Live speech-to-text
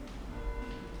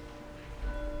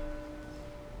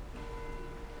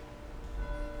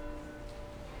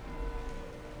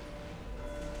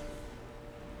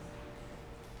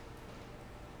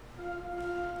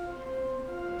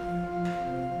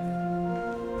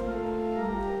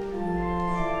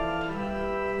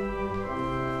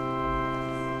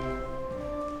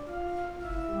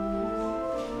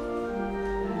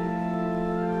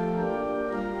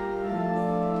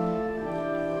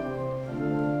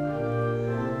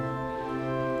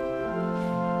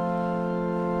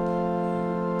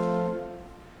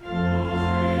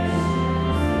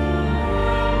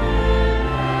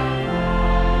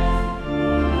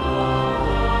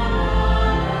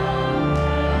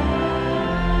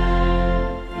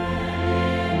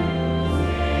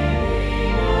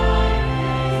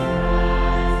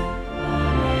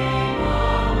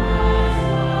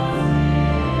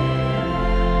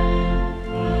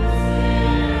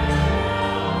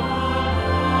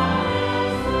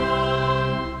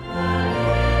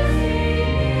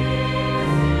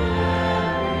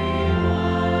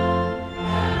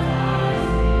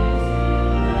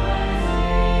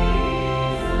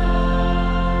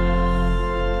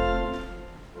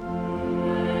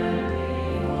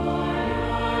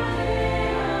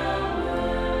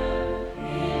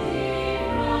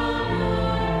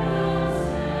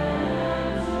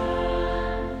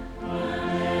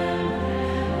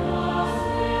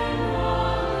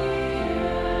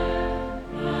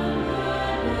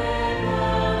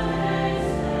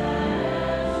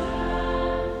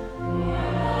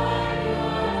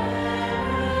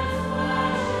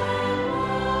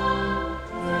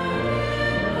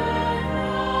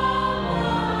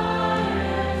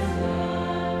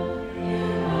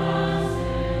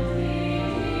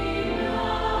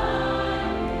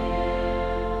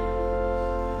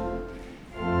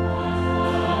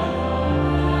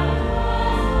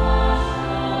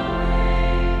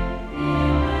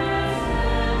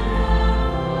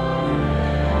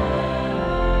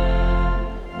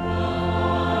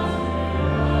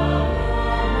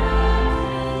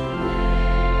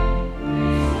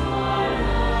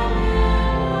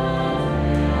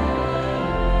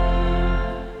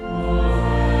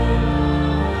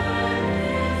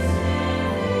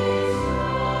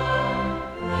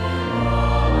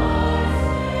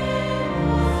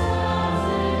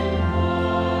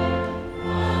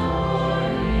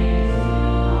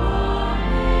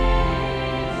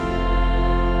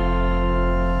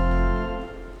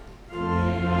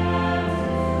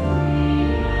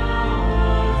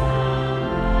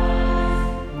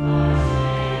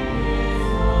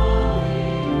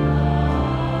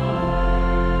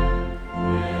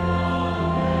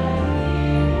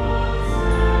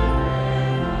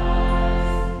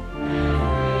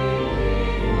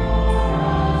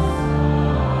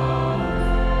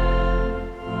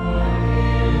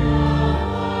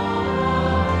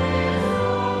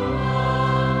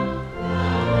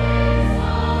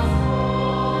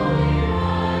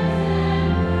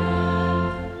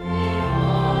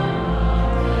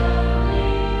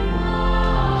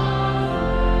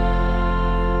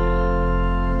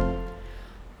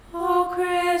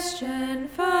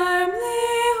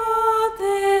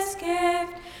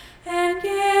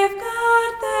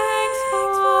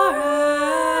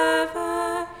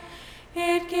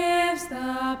the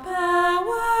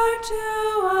power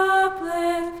to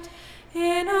uplift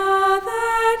in all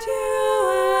that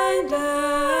you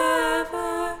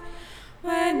endeavor,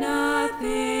 when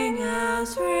nothing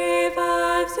else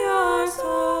revives your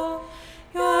soul.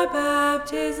 Your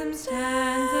baptism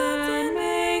stands and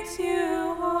makes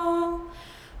you whole,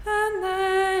 and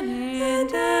then in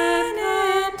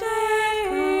death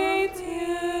creates you.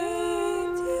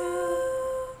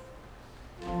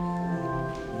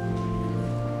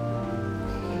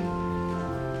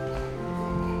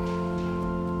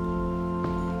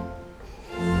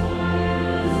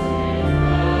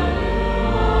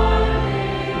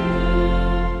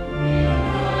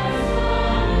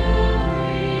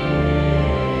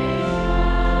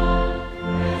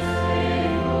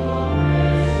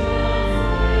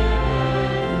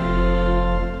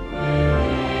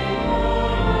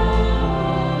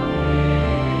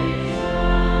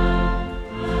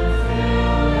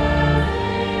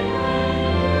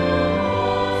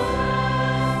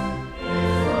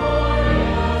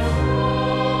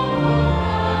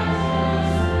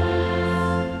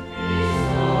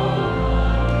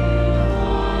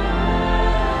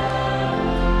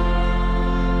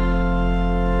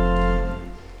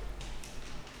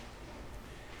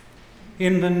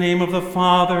 In the name of the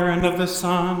Father, and of the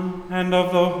Son, and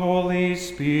of the Holy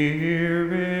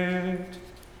Spirit.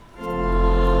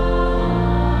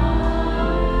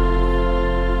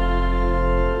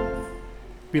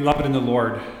 Beloved in the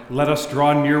Lord, let us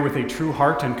draw near with a true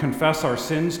heart and confess our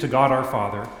sins to God our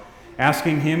Father,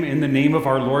 asking him in the name of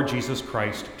our Lord Jesus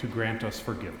Christ to grant us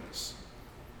forgiveness.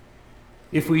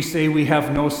 If we say we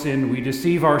have no sin, we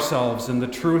deceive ourselves, and the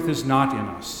truth is not in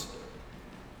us.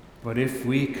 But if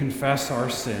we confess our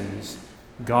sins,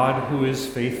 God, who is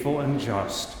faithful and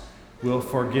just, will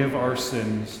forgive our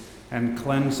sins and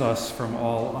cleanse us from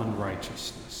all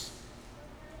unrighteousness.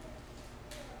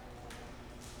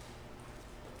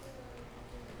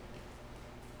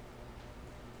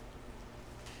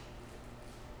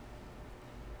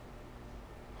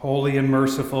 Holy and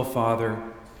merciful Father,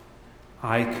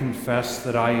 I confess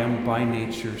that I am by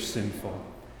nature sinful,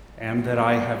 and that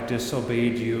I have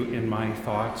disobeyed you in my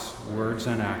thoughts, words,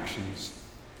 and actions.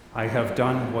 I have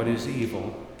done what is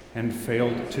evil and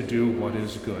failed to do what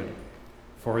is good.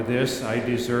 For this I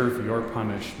deserve your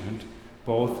punishment,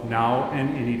 both now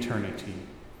and in eternity.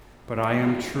 But I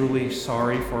am truly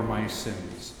sorry for my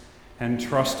sins, and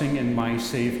trusting in my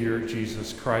Savior,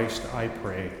 Jesus Christ, I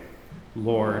pray,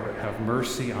 Lord, have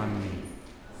mercy on me,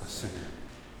 a sinner.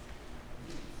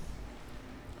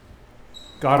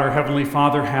 God, our Heavenly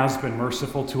Father, has been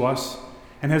merciful to us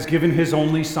and has given his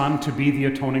only Son to be the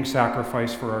atoning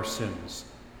sacrifice for our sins.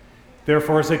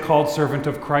 Therefore, as a called servant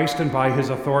of Christ and by his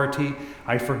authority,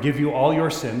 I forgive you all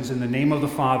your sins in the name of the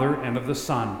Father, and of the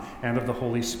Son, and of the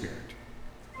Holy Spirit.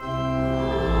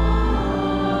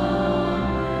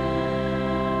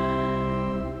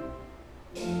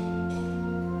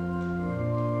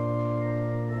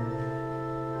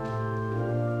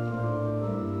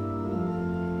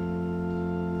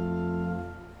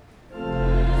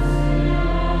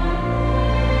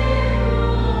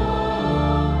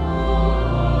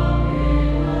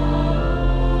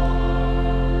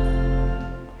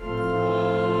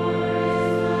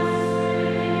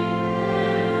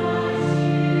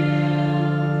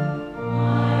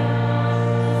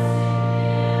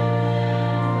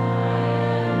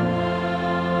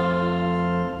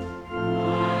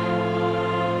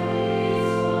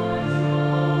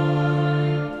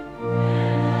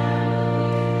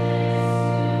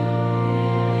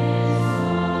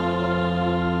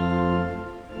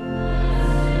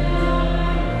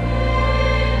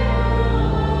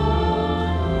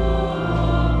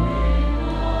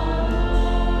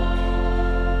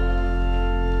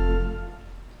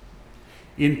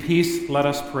 In peace, let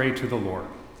us pray to the Lord.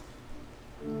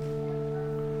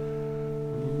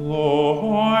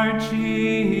 Lord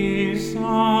Jesus,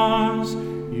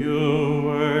 you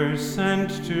were sent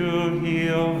to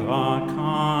heal the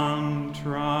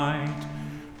contrite.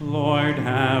 Lord,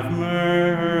 have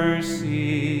mercy.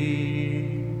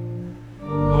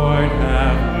 Lord,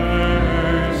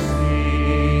 have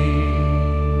mercy.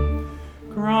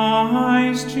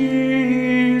 Christ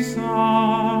Jesus,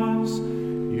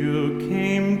 you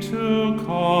came to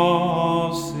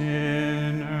call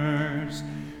sinners.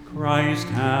 Christ,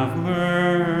 have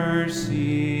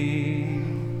mercy.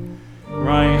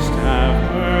 Christ,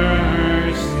 have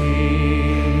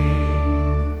mercy.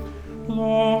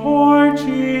 Lord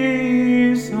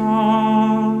Jesus,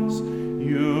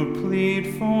 you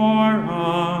plead for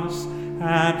us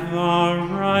at the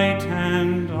right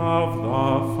hand of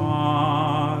the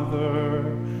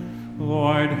Father.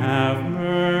 Lord, have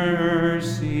mercy.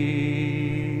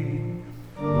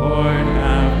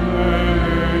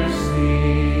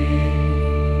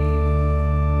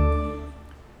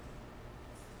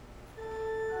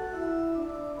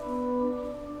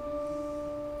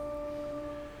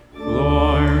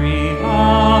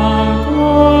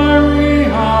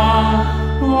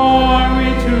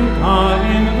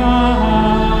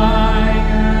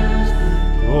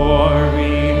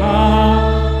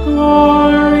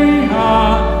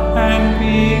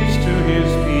 peace to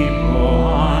his people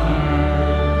on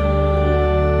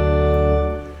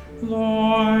earth.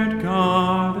 Lord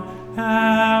God,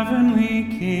 heavenly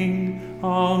King,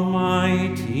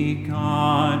 almighty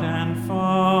God and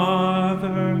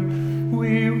Father,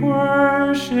 we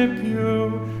worship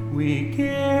you, we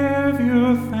give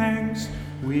you thanks,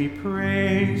 we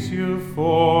praise you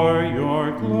for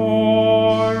your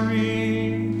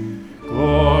glory.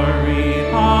 Glory,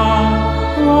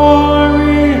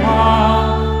 glory,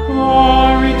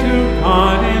 glory to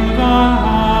God in the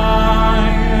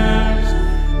highest.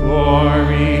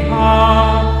 Glory,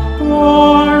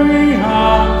 glory,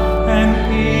 and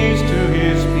peace to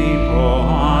his people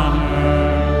on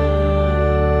earth.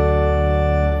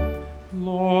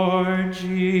 Lord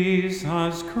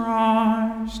Jesus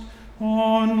Christ,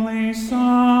 only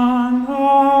Son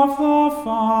of the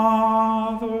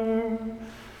Father,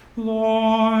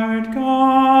 Lord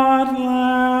God,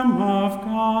 Lamb of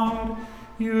God,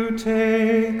 you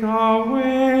take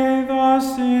away the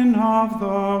sin of the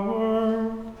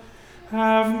world.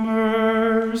 Have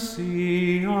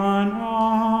mercy on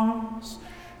us.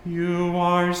 You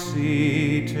are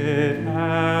seated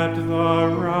at the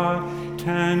right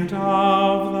hand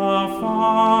of the Father.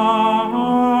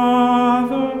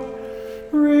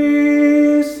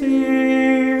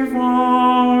 Receive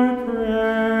our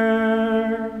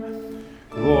prayer.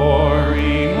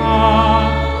 Glory,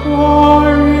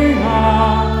 glory,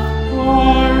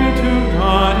 glory to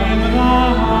God in the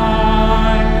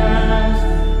highest.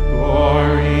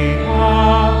 Glory,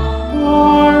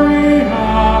 glory,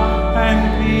 and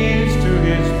peace to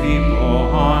his people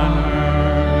on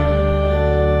earth.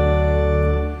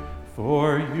 For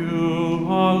you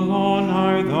alone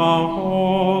are the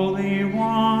Holy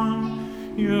One.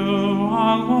 You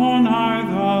alone are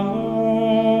the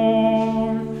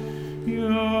Lord. You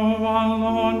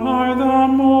alone are the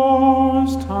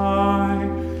Most High,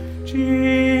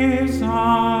 Jesus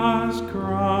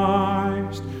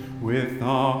Christ, with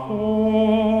the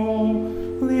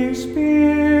Holy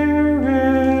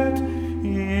Spirit,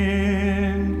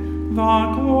 in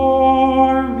the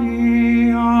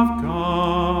glory of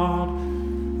God,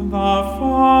 the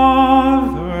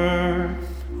Father.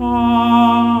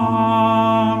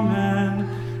 Amen.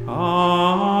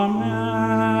 Amen.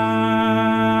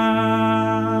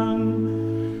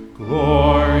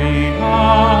 Glory,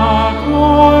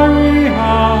 glory,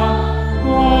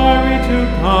 glory to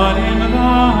God in the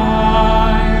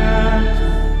highest.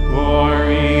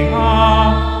 Glory,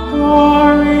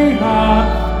 glory,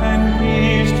 and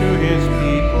peace to his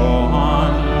people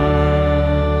on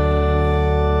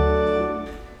earth.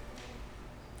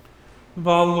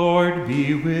 The Lord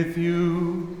be with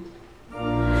you.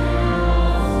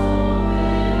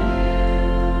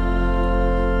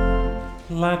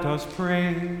 Let us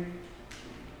pray.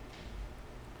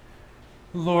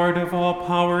 Lord of all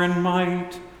power and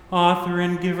might, author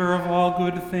and giver of all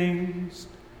good things,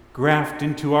 graft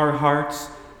into our hearts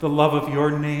the love of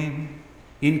your name,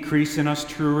 increase in us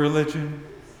true religion,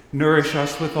 nourish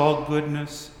us with all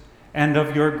goodness, and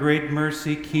of your great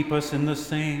mercy keep us in the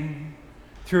same.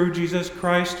 Through Jesus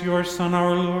Christ, your Son,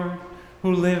 our Lord,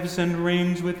 who lives and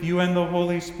reigns with you and the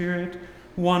Holy Spirit,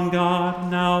 one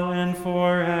God, now and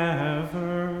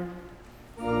forever.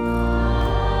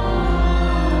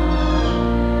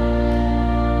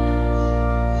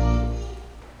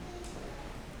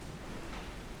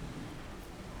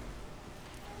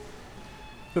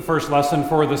 The first lesson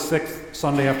for the 6th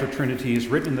Sunday after Trinity is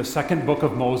written in the second book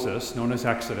of Moses, known as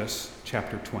Exodus,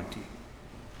 chapter 20.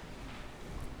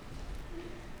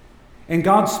 And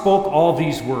God spoke all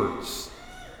these words: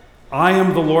 I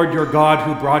am the Lord your God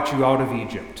who brought you out of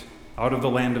Egypt, out of the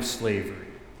land of slavery.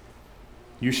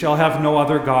 You shall have no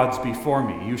other gods before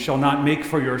me. You shall not make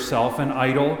for yourself an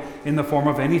idol in the form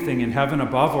of anything in heaven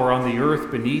above or on the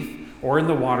earth beneath or in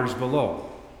the waters below.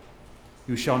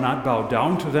 You shall not bow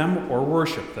down to them or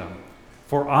worship them.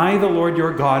 For I, the Lord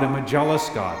your God, am a jealous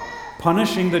God,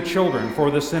 punishing the children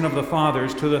for the sin of the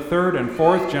fathers to the 3rd and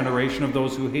 4th generation of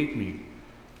those who hate me,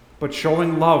 but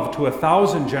showing love to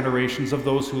 1,000 generations of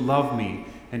those who love me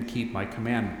and keep my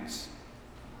commandments.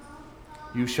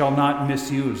 You shall not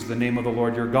misuse the name of the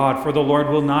Lord your God, for the Lord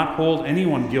will not hold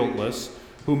anyone guiltless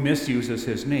who misuses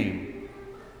his name.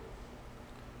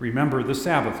 Remember the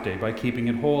Sabbath day by keeping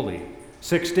it holy.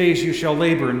 6 days you shall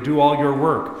labor and do all your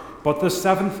work, but the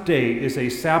 7th day is a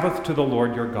Sabbath to the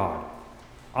Lord your God.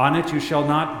 On it you shall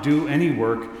not do any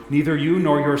work, neither you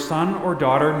nor your son or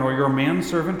daughter, nor your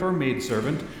manservant or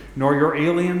maidservant, nor your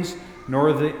aliens,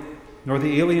 nor the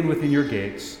alien within your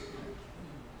gates.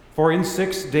 For in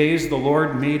 6 days the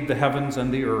Lord made the heavens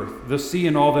and the earth, the sea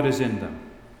and all that is in them.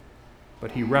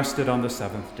 But he rested on the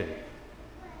 7th day.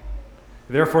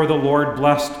 Therefore the Lord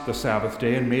blessed the Sabbath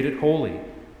day and made it holy.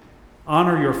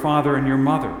 Honor your father and your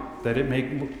mother,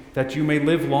 that you may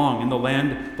live long in the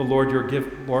land the Lord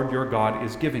your God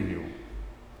is giving you.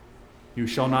 You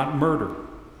shall not murder.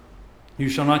 You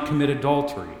shall not commit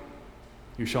adultery.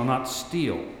 You shall not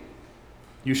steal.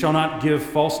 You shall not give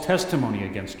false testimony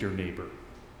against your neighbor.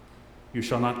 You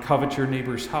shall not covet your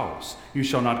neighbor's house. You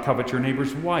shall not covet your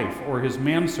neighbor's wife, or his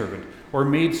manservant, or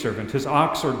maidservant, his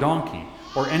ox or donkey,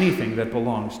 or anything that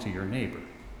belongs to your neighbor.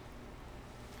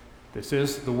 This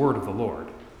is the word of the Lord.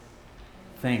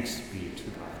 Thanks be to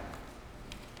God.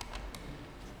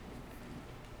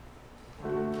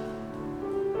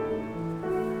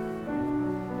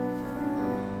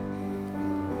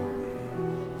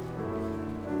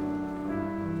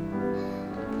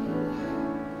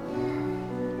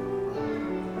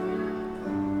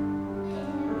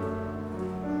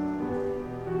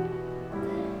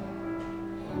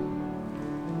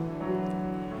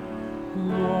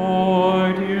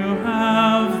 Lord, you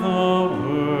have the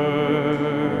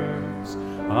words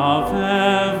of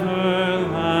everlasting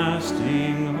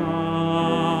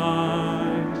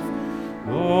life.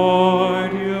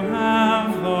 Lord, you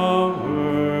have the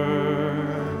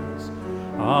words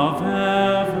of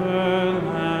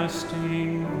everlasting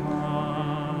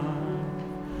life.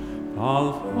 The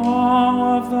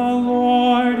law of the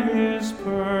Lord is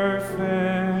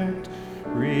perfect,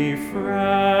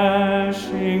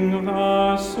 refreshing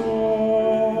the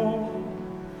soul.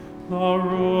 The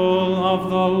rule of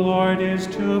the Lord is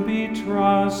to be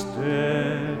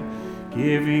trusted,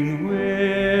 giving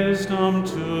wisdom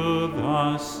to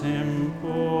the simple.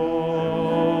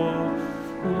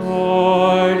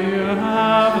 Lord, you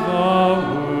have the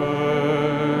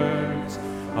words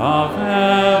of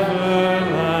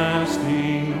everlasting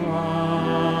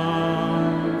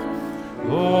life.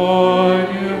 Lord,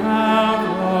 you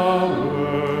have the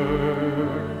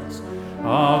words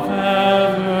of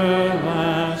everlasting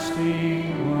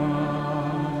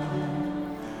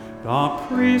life. The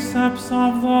precepts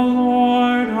of the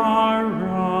Lord are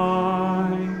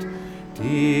right,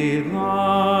 delighting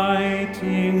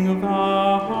the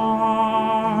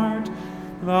heart.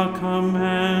 The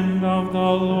command of the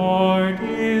Lord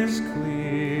is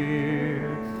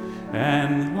clear,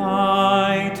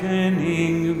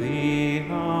 enlightening the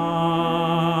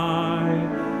eye.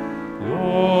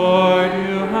 Lord,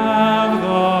 you have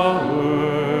the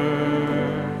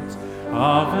words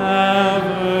of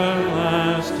everlasting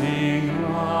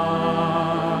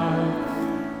life.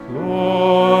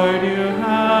 Lord, you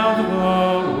have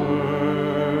the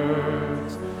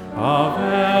words of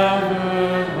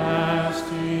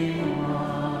everlasting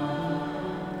life.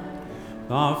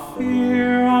 The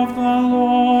fear of the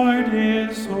Lord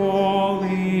is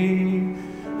holy,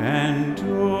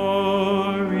 enduring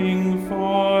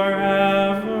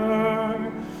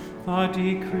forever. The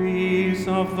decrees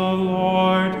of the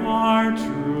Lord are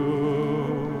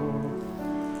true,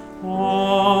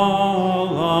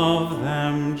 all of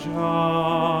them just.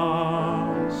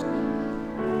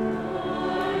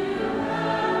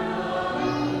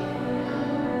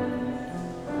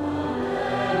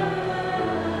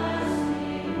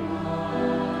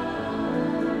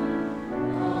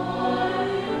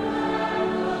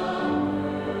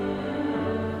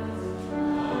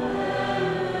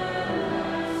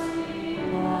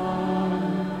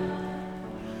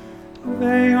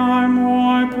 They are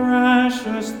more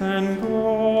precious than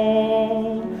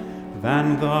gold,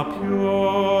 than the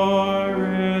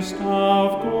purest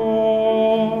of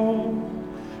gold,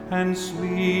 and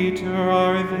sweeter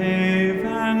are they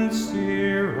than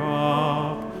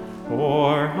syrup,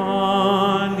 or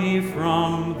honey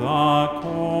from the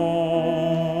comb.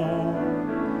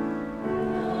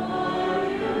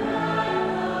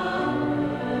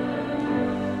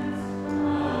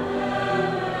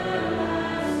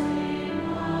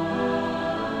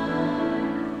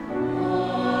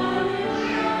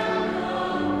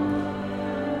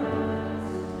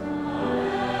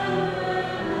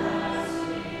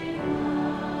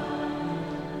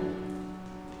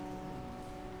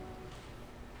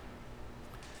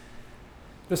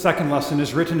 The second lesson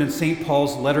is written in St.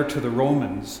 Paul's letter to the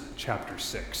Romans, chapter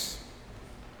 6.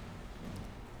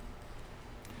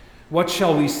 What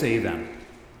shall we say then?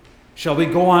 Shall we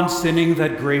go on sinning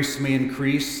that grace may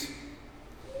increase?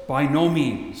 By no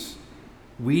means.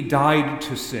 We died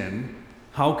to sin.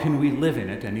 How can we live in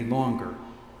it any longer?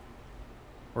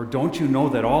 Or don't you know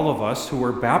that all of us who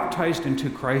were baptized into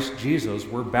Christ Jesus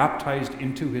were baptized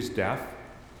into his death?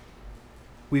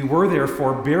 We were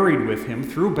therefore buried with him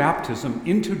through baptism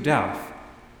into death,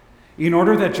 in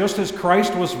order that just as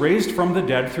Christ was raised from the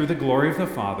dead through the glory of the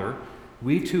Father,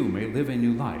 we too may live a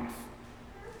new life.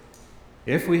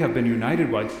 If we have been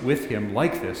united with him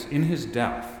like this in his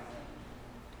death,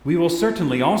 we will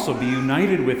certainly also be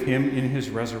united with him in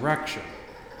his resurrection.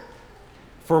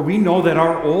 For we know that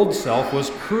our old self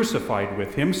was crucified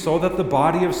with him so that the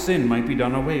body of sin might be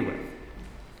done away with,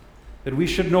 that we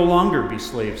should no longer be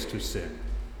slaves to sin,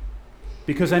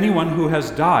 because anyone who has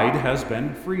died has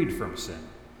been freed from sin.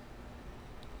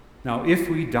 Now, if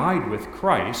we died with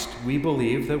Christ, we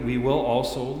believe that we will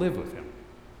also live with him.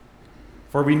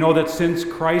 For we know that since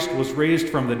Christ was raised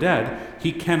from the dead,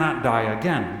 he cannot die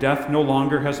again. Death no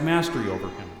longer has mastery over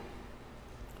him.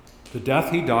 The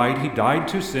death he died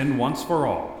to sin once for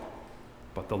all.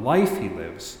 But the life he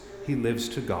lives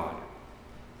to God.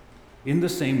 In the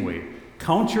same way,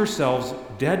 count yourselves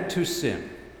dead to sin,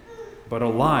 but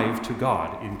alive to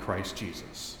God in Christ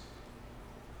Jesus.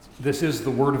 This is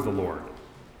the word of the Lord.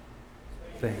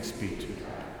 Thanks be to God.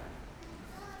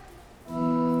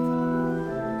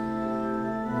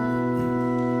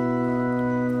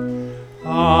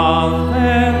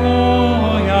 Alleluia,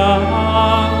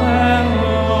 alleluia,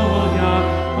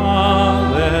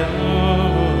 alleluia.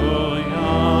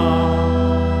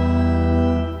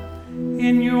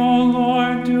 In you, O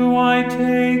Lord, do I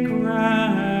take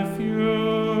refuge.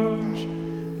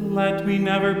 Let me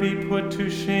never be put to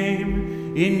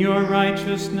shame. In your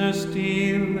righteousness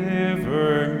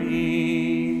deliver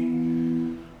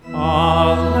me.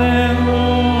 Alleluia,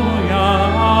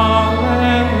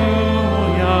 alleluia,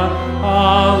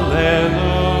 alleluia.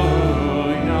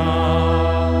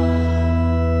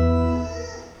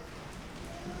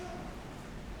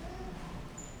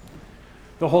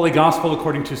 The Holy Gospel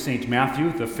according to St.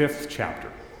 Matthew, the 5th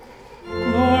chapter.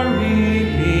 Glory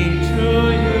be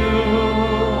to you, O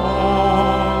Lord.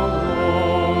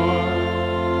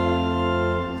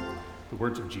 The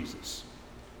words of Jesus.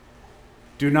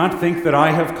 Do not think that I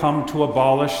have come to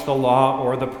abolish the law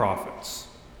or the prophets.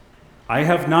 I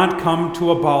have not come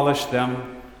to abolish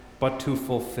them, but to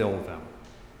fulfill them.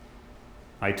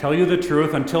 I tell you the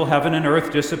truth, until heaven and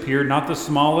earth disappear, not the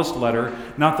smallest letter,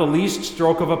 not the least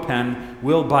stroke of a pen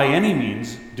will by any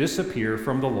means disappear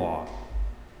from the law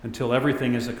until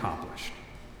everything is accomplished.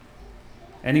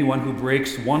 Anyone who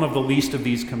breaks one of the least of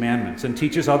these commandments and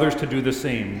teaches others to do the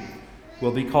same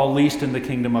will be called least in the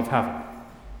kingdom of heaven.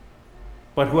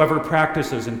 But whoever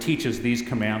practices and teaches these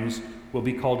commands will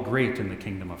be called great in the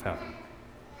kingdom of heaven.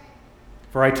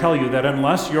 For I tell you that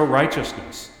unless your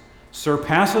righteousness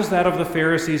surpasses that of the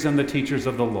Pharisees and the teachers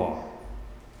of the law,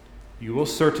 you will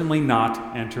certainly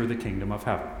not enter the kingdom of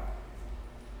heaven.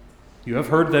 You have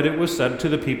heard that it was said to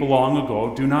the people long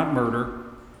ago, do not murder,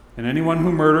 and anyone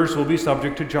who murders will be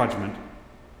subject to judgment.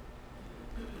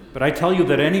 But I tell you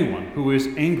that anyone who is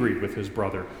angry with his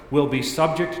brother will be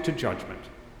subject to judgment.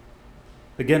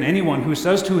 Again, anyone who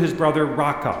says to his brother,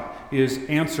 Raka, is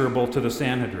answerable to the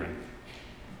Sanhedrin.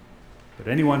 But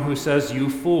anyone who says, you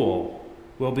fool,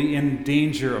 will be in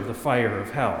danger of the fire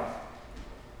of hell.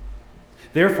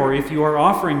 Therefore, if you are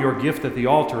offering your gift at the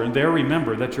altar and there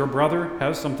remember that your brother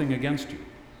has something against you,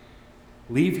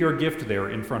 leave your gift there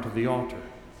in front of the altar.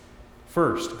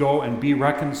 First, go and be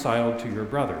reconciled to your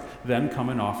brother. Then come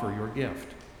and offer your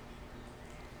gift.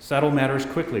 Settle matters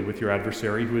quickly with your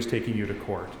adversary who is taking you to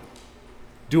court.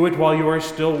 Do it while you are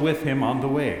still with him on the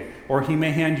way, or he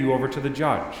may hand you over to the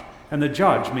judge, and the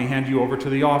judge may hand you over to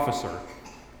the officer,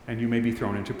 and you may be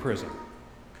thrown into prison.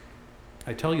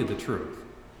 I tell you the truth.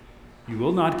 You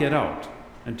will not get out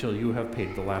until you have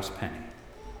paid the last penny.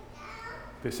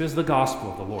 This is the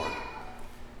gospel of the Lord.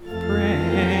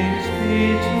 Praise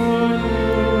be to you, Lord.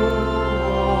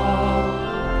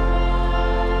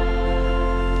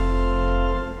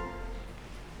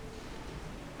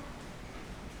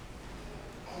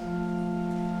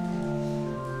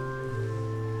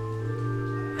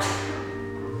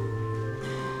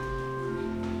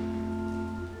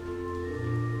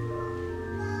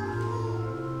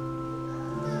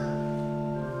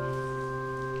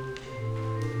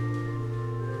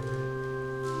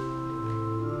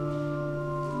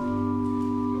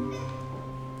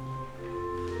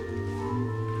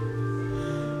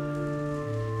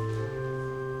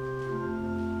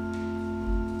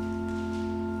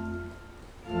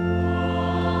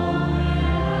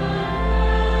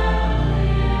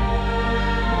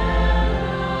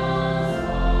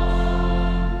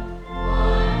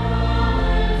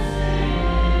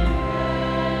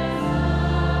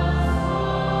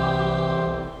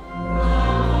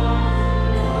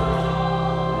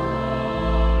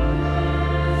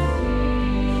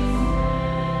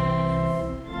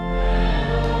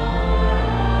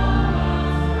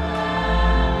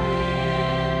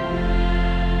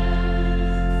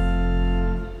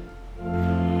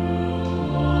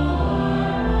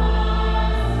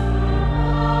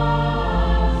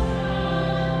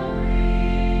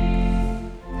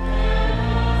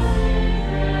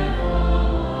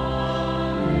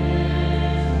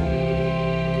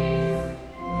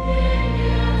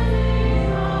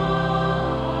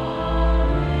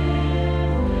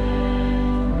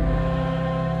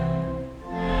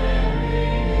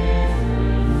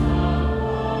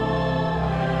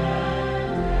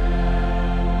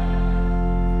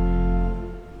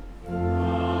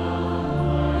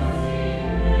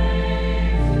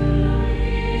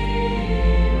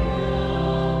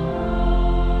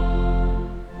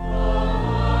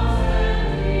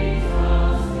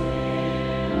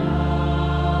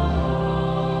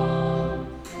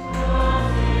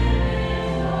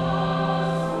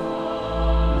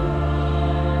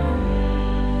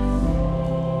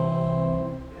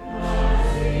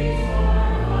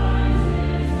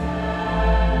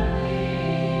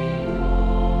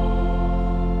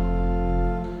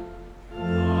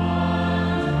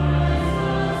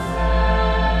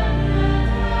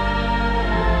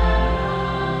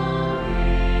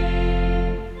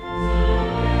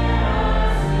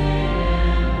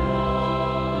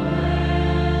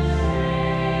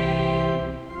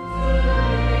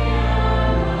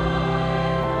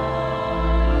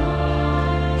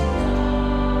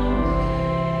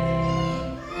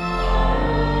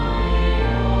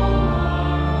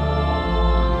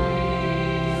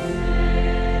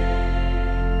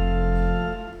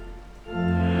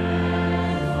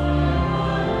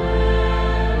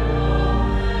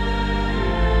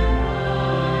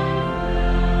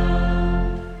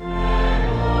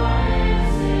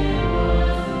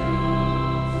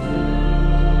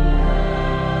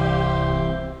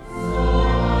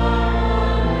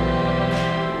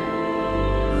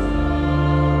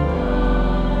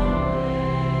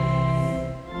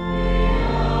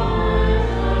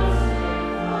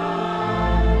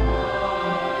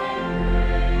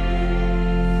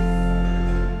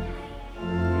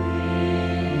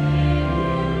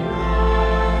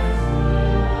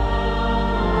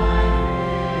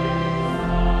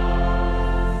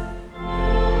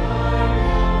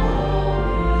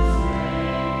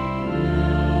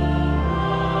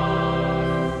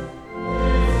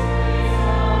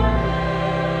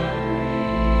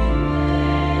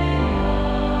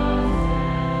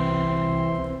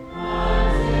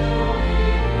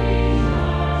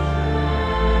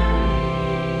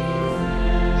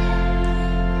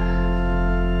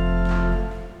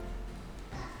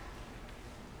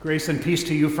 Grace and peace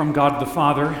to you from God the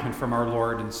Father and from our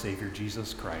Lord and Savior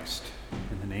Jesus Christ.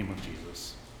 In the name of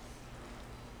Jesus.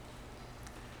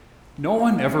 No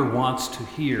one ever wants to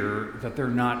hear that they're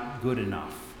not good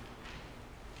enough.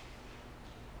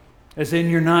 As in,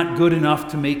 you're not good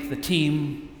enough to make the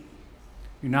team,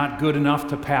 you're not good enough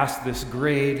to pass this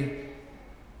grade,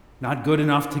 not good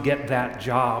enough to get that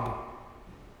job,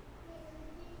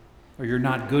 or you're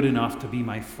not good enough to be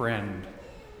my friend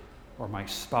or my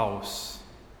spouse.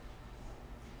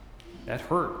 That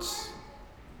hurts.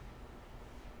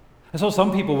 And so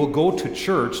some people will go to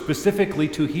church specifically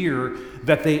to hear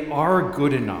that they are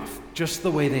good enough, just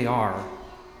the way they are.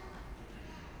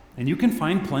 And you can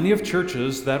find plenty of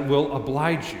churches that will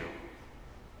oblige you.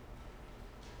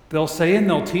 They'll say and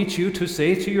they'll teach you to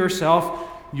say to yourself,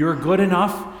 you're good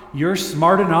enough, you're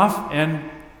smart enough, and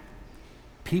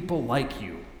people like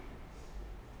you.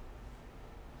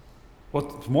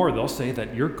 What's more, they'll say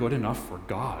that you're good enough for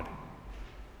God,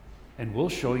 and we'll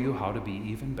show you how to be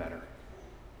even better.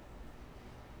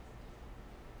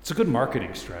 It's a good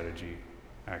marketing strategy,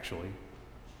 actually.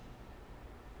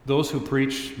 Those who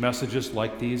preach messages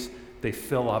like these, they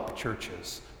fill up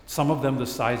churches, some of them the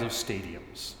size of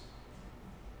stadiums.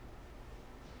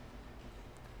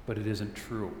 But it isn't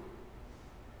true.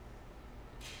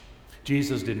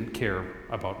 Jesus didn't care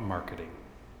about marketing.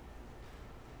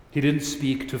 He didn't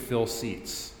speak to fill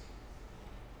seats.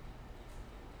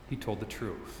 He told the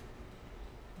truth.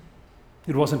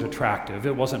 It wasn't attractive,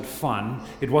 it wasn't fun,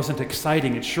 it wasn't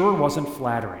exciting, it sure wasn't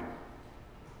flattering.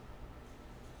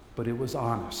 But it was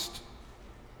honest.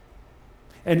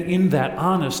 And in that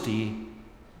honesty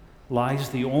lies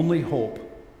the only hope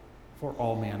for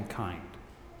all mankind.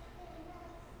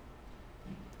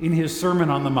 In his Sermon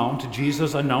on the Mount,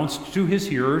 Jesus announced to his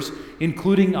hearers,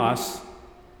 including us,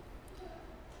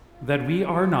 that we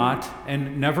are not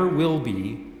and never will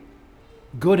be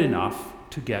good enough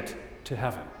to get to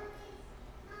heaven.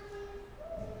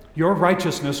 Your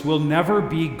righteousness will never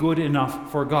be good enough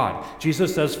for God.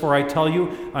 Jesus says, "For I tell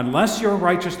you, unless your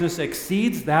righteousness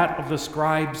exceeds that of the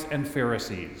scribes and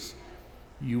Pharisees,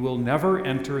 you will never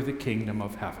enter the kingdom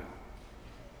of heaven."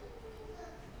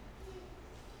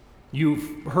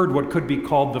 You've heard what could be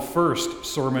called the first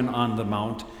Sermon on the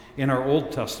Mount in our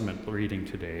Old Testament reading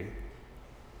today,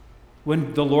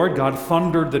 when the Lord God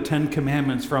thundered the 10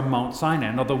 Commandments from Mount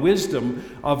Sinai. Now, the wisdom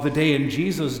of the day in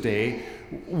Jesus' day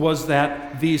was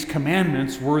that these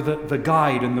commandments were the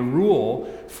guide and the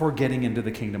rule for getting into the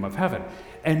kingdom of heaven.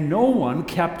 And no one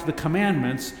kept the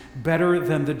commandments better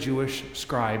than the Jewish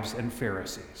scribes and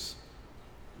Pharisees.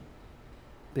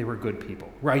 They were good people,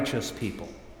 righteous people,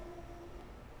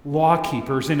 law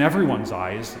keepers in everyone's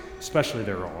eyes, especially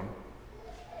their own.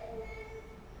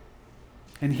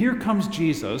 And here comes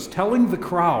Jesus telling the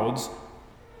crowds,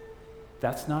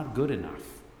 that's not good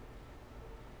enough.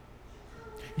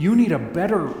 You need a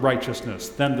better righteousness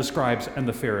than the scribes and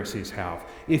the Pharisees have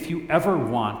if you ever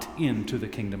want into the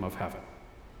kingdom of heaven.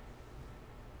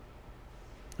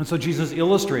 And so Jesus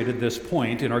illustrated this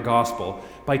point in our gospel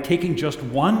by taking just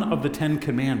one of the 10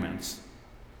 Commandments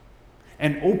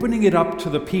and opening it up to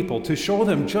the people to show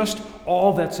them just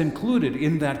all that's included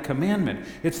in that commandment.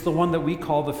 It's the one that we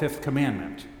call the 5th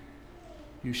commandment.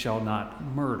 You shall not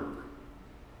murder.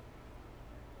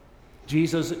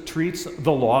 Jesus treats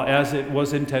the law as it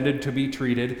was intended to be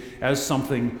treated, as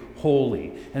something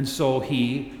holy. And so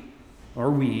he,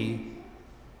 or we,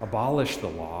 abolish the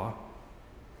law.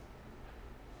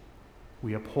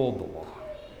 We uphold the law.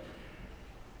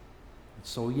 And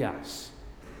so yes,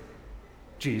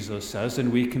 Jesus says,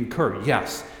 and we concur,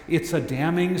 yes, it's a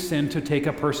damning sin to take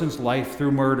a person's life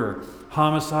through murder,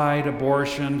 homicide,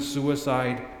 abortion,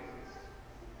 suicide.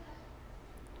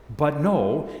 But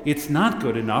no, it's not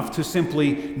good enough to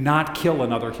simply not kill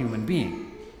another human being.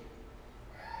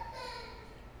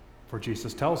 For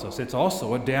Jesus tells us it's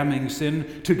also a damning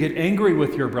sin to get angry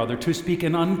with your brother, to speak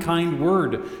an unkind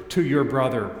word to your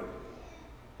brother,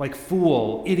 like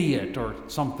fool, idiot, or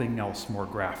something else more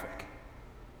graphic.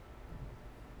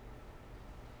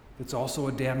 It's also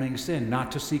a damning sin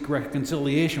not to seek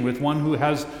reconciliation with one who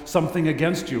has something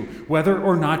against you, whether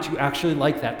or not you actually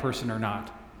like that person or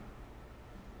not.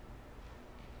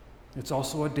 It's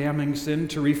also a damning sin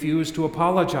to refuse to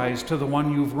apologize to the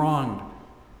one you've wronged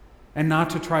and not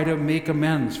to try to make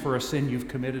amends for a sin you've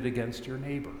committed against your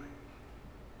neighbor.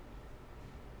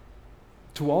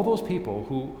 To all those people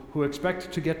who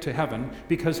expect to get to heaven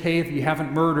because, hey, if you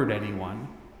haven't murdered anyone,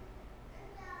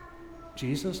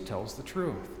 Jesus tells the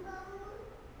truth.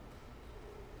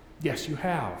 Yes, you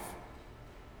have.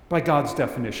 By God's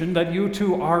definition, that you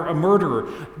too are a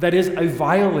murderer, that is, a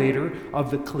violator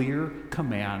of the clear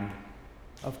command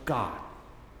of God.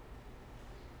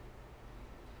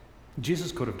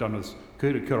 Jesus could have done this,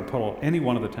 could have put out any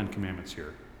one of the 10 commandments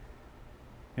here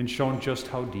and shown just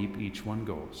how deep each one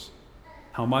goes,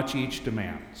 how much each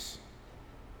demands.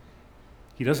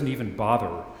 He doesn't even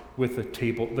bother with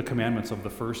the commandments of the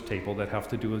first table that have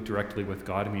to do directly with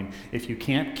God. I mean, if you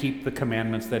can't keep the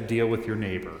commandments that deal with your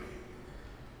neighbor,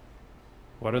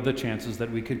 what are the chances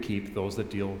that we could keep those that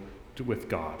deal with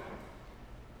God?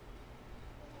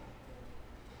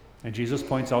 And Jesus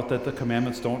points out that the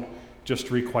commandments don't just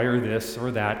require this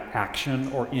or that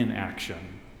action or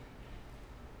inaction.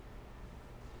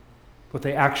 What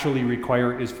they actually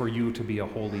require is for you to be a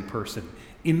holy person,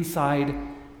 inside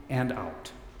and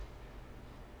out.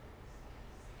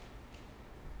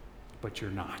 But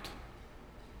you're not,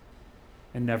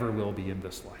 and never will be in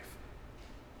this life.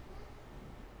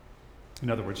 In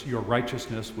other words, your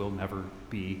righteousness will never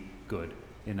be good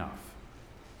enough.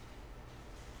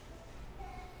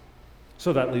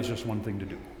 So that leaves just one thing to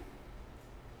do.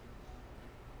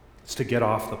 It's to get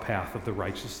off the path of the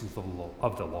righteousness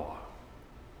of the law,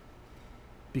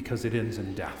 because it ends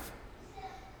in death.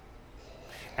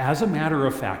 As a matter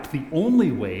of fact, the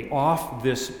only way off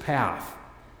this path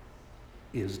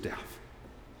is death.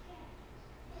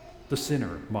 The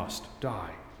sinner must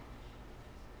die.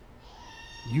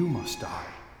 You must die.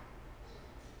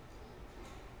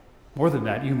 More than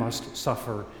that, you must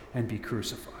suffer and be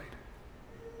crucified.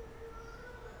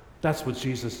 That's what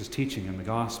Jesus is teaching in the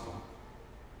gospel.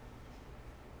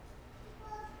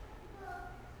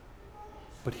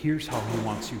 But here's how he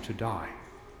wants you to die.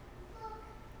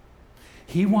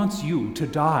 He wants you to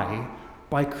die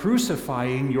by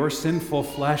crucifying your sinful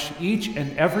flesh each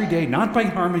and every day, not by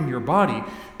harming your body,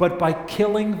 but by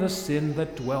killing the sin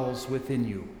that dwells within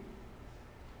you.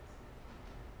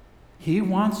 He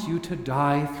wants you to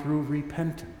die through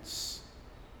repentance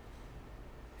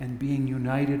and being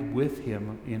united with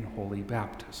him in holy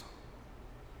baptism.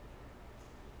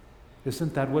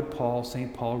 Isn't that what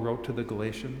St. Paul wrote to the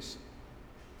Galatians?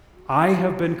 I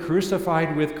have been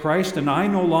crucified with Christ, and I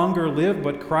no longer live,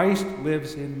 but Christ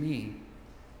lives in me.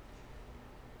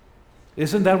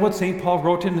 Isn't that what St. Paul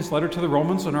wrote in his letter to the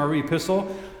Romans in our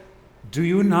epistle? Do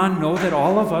you not know that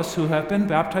all of us who have been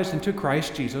baptized into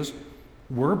Christ Jesus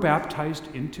were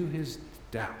baptized into his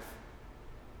death?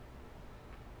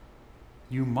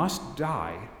 You must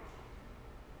die.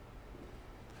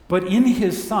 But in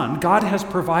his Son, God has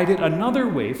provided another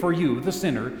way for you, the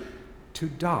sinner, to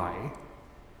die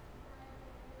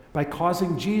by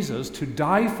causing Jesus to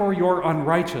die for your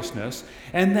unrighteousness,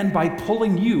 and then by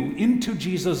pulling you into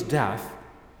Jesus' death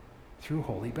through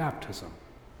holy baptism.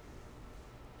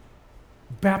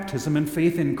 Baptism and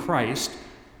faith in Christ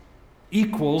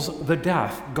equals the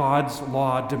death God's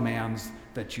law demands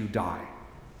that you die.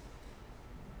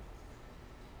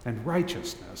 And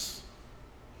righteousness,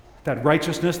 that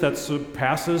righteousness that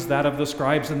surpasses that of the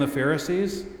scribes and the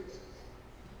Pharisees,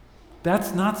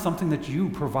 that's not something that you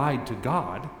provide to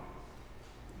God.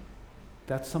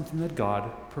 That's something that God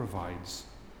provides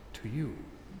to you.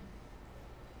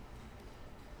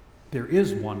 There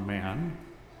is one man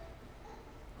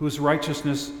whose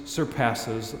righteousness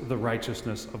surpasses the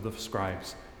righteousness of the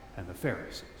scribes and the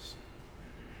Pharisees.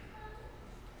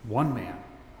 One man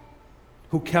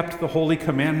who kept the holy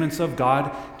commandments of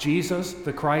God, Jesus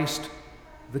the Christ,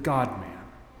 the God-man.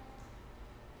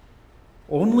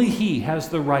 Only he has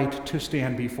the right to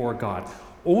stand before God.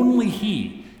 Only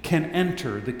he can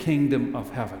enter the kingdom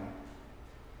of heaven.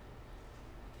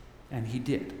 And he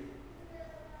did.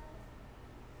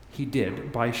 He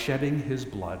did by shedding his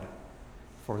blood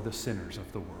for the sinners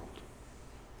of the world.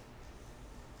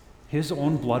 His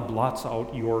own blood blots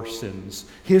out your sins.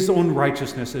 His own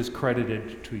righteousness is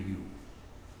credited to you.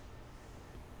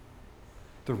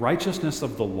 The righteousness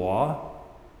of the law,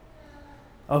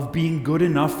 of being good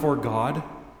enough for God,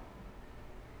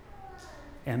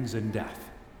 ends in death.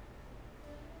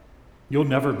 You'll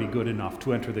never be good enough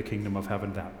to enter the kingdom of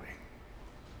heaven that way.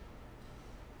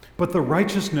 But the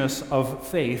righteousness of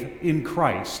faith in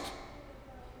Christ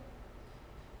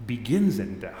begins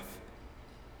in death.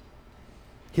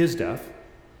 His death,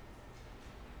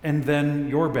 and then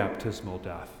your baptismal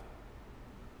death.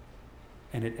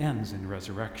 And it ends in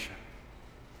resurrection.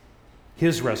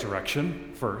 His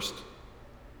resurrection first,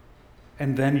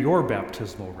 and then your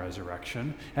baptismal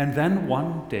resurrection, and then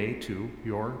one day, too,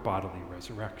 your bodily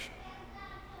resurrection.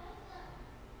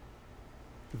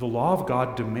 The law of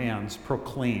God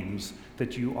proclaims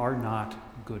that you are not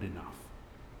good enough.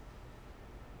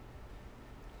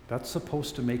 That's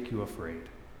supposed to make you afraid.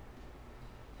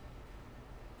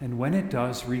 And when it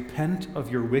does, repent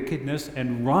of your wickedness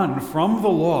and run from the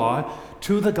law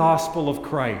to the gospel of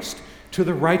Christ, to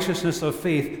the righteousness of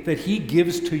faith that he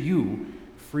gives to you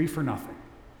free for nothing.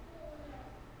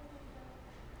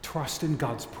 Trust in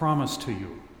God's promise to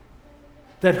you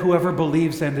that whoever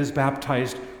believes and is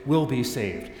baptized will be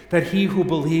saved, that he who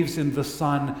believes in the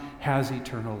Son has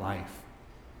eternal life.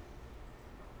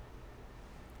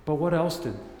 But what else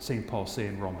did St. Paul say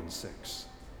in Romans 6?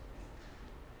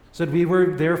 He said, we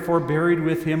were therefore buried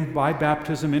with him by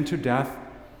baptism into death,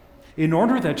 in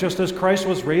order that just as Christ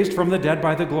was raised from the dead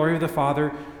by the glory of the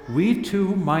Father, we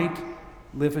too might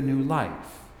live a new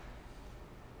life.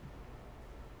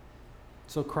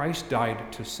 So Christ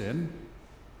died to sin,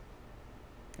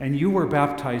 and you were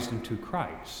baptized into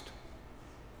Christ.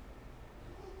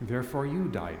 Therefore you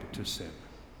died to sin.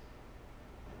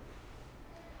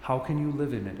 How can you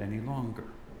live in it any longer?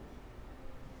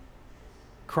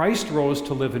 Christ rose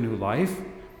to live a new life,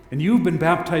 and you've been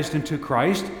baptized into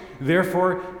Christ.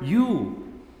 Therefore,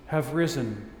 you have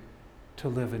risen to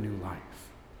live a new life.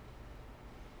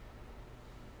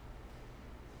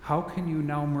 How can you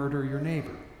now murder your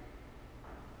neighbor?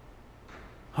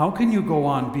 How can you go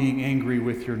on being angry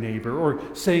with your neighbor, or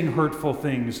saying hurtful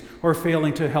things, or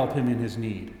failing to help him in his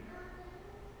need?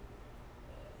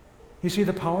 You see,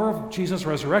 the power of Jesus'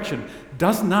 resurrection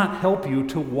does not help you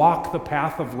to walk the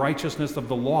path of righteousness of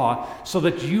the law so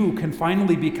that you can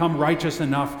finally become righteous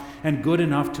enough and good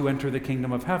enough to enter the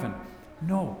kingdom of heaven.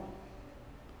 No.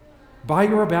 By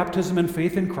your baptism and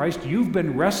faith in Christ, you've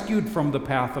been rescued from the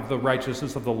path of the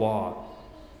righteousness of the law,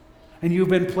 and you've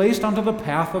been placed onto the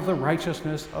path of the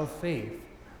righteousness of faith.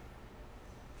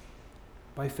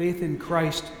 By faith in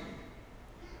Christ,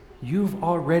 you've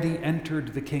already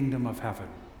entered the kingdom of heaven.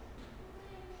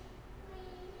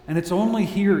 And it's only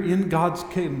here in God's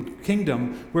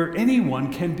kingdom where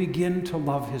anyone can begin to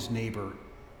love his neighbor,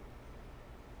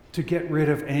 to get rid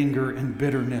of anger and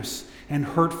bitterness and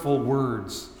hurtful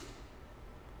words,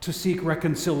 to seek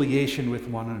reconciliation with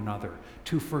one another,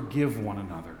 to forgive one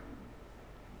another.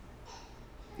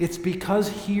 It's because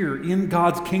here in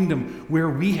God's kingdom where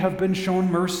we have been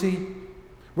shown mercy,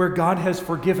 where God has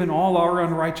forgiven all our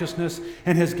unrighteousness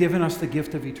and has given us the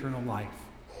gift of eternal life.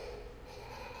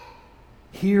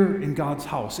 Here in God's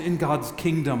house, in God's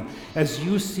kingdom, as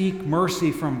you seek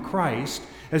mercy from Christ,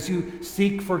 as you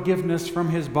seek forgiveness from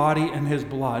his body and his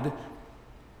blood,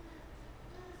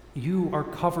 you are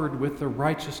covered with the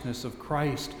righteousness of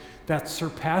Christ that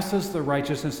surpasses the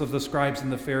righteousness of the scribes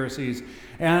and the Pharisees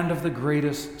and of the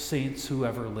greatest saints who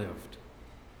ever lived.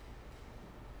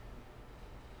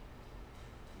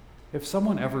 If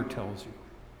someone ever tells you,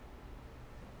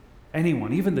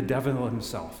 anyone, even the devil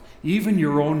himself, even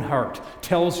your own heart,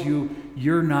 tells you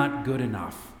you're not good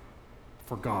enough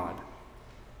for God,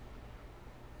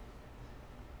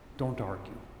 don't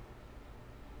argue.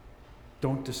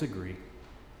 Don't disagree.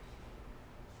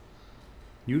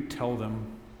 You tell them,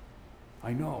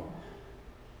 I know.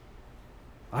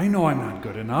 I know I'm not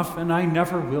good enough, and I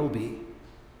never will be.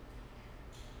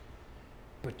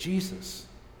 But Jesus,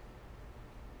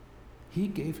 he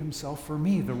gave himself for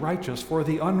me, the righteous, for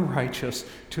the unrighteous,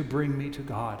 to bring me to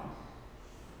God.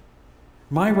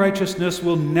 My righteousness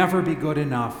will never be good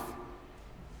enough,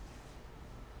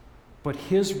 but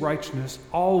his righteousness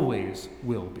always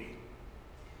will be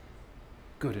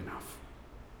good enough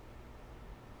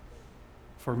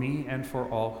for me and for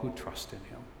all who trust in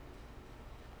him.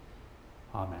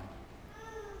 Amen.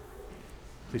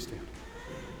 Please stand.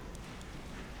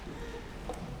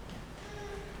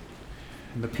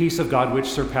 And the peace of God, which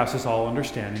surpasses all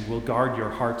understanding, will guard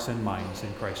your hearts and minds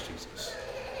in Christ Jesus.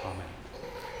 Amen.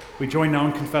 We join now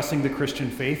in confessing the Christian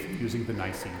faith using the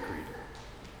Nicene Creed.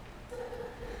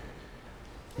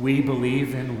 We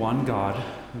believe in one God,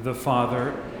 the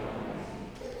Father,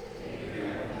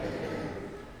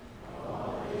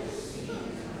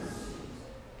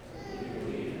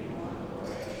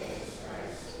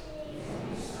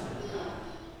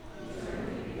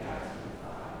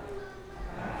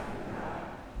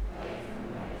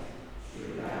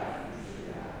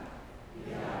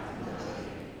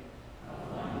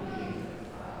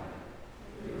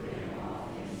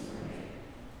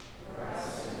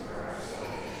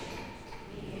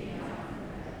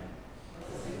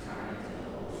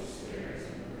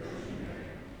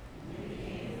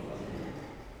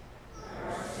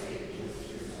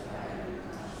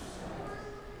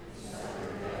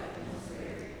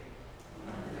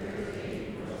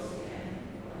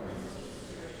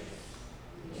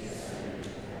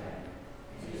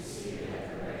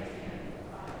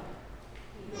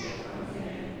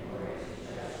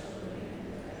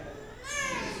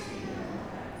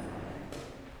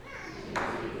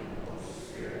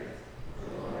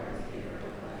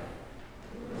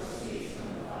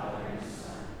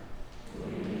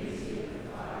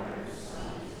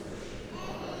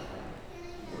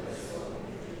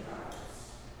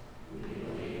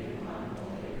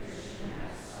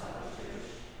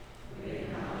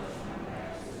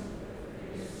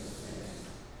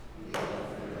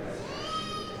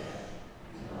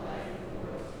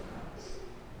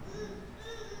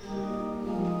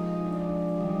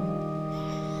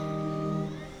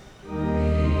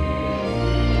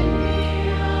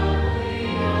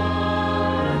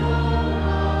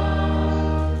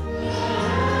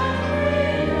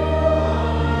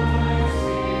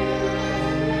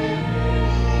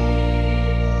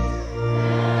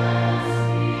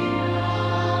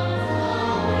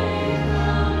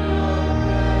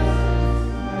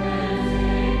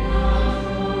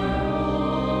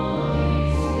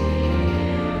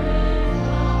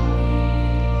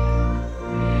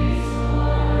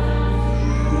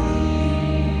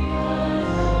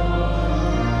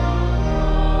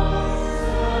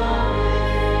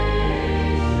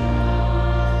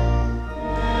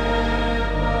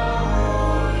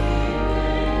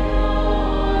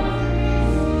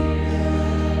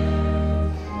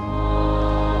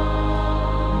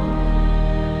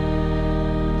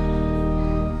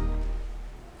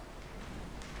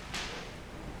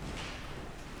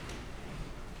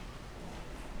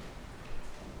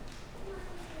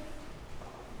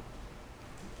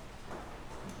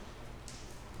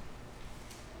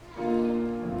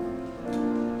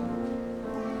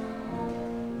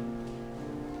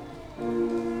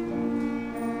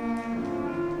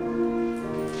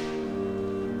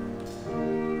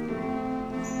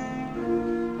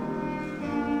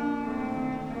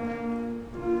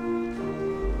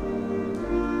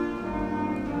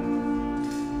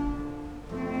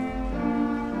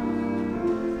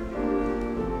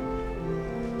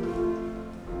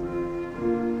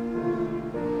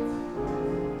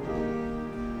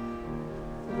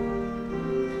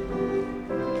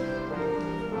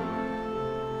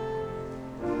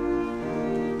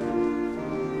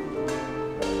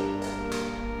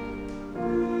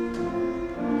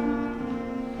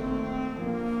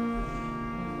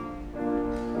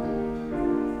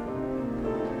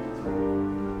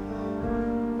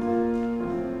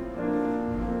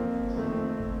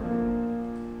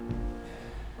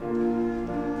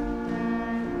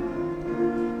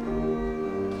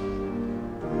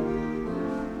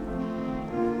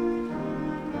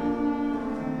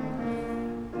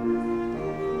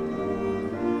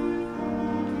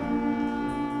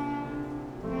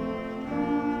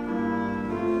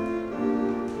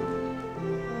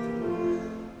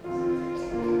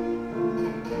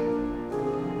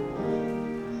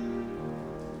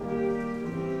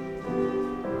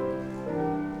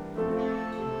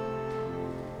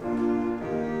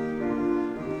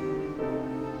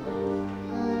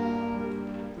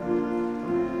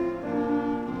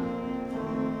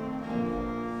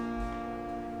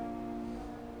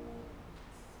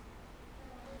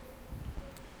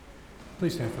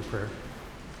 Please stand for prayer.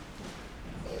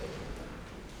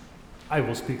 I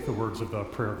will speak the words of the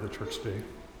prayer of the church today.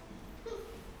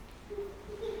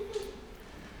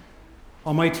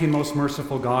 Almighty and most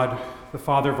merciful God, the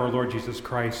Father of our Lord Jesus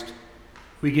Christ,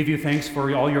 we give you thanks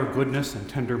for all your goodness and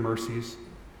tender mercies,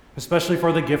 especially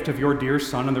for the gift of your dear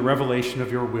Son and the revelation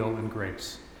of your will and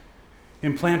grace.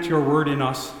 Implant your word in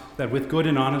us that with good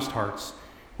and honest hearts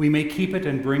we may keep it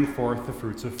and bring forth the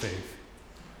fruits of faith.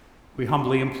 We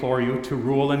humbly implore you to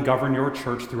rule and govern your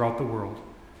church throughout the world.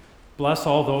 Bless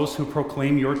all those who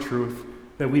proclaim your truth,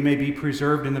 that we may be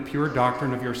preserved in the pure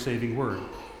doctrine of your saving word,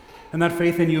 and that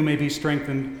faith in you may be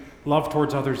strengthened, love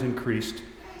towards others increased,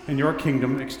 and your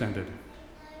kingdom extended.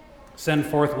 Send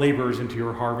forth laborers into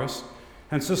your harvest,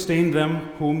 and sustain them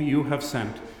whom you have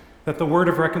sent, that the word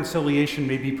of reconciliation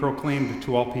may be proclaimed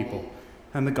to all people,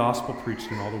 and the gospel preached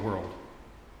in all the world.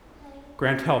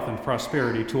 Grant health and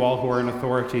prosperity to all who are in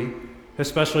authority,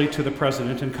 especially to the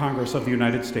President and Congress of the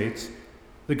United States,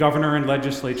 the governor and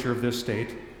legislature of this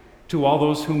state, to all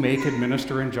those who make,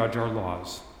 administer, and judge our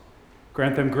laws.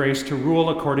 Grant them grace to rule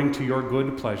according to your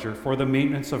good pleasure for the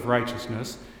maintenance of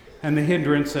righteousness and the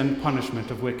hindrance and punishment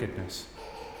of wickedness,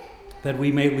 that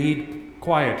we may lead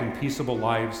quiet and peaceable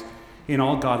lives in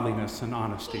all godliness and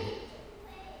honesty.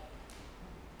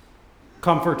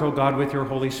 Comfort, O God, with your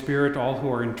Holy Spirit all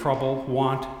who are in trouble,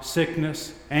 want,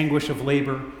 sickness, anguish of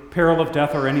labor, peril of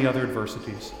death, or any other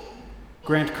adversities.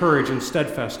 Grant courage and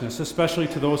steadfastness, especially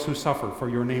to those who suffer for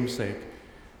your name's sake,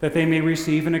 that they may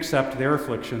receive and accept their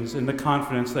afflictions in the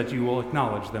confidence that you will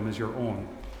acknowledge them as your own.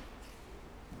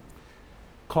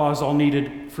 Cause all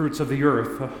needed fruits of the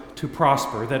earth to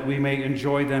prosper, that we may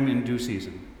enjoy them in due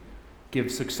season.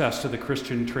 Give success to the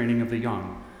Christian training of the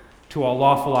young, to all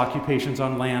lawful occupations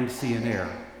on land, sea, and air,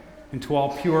 and to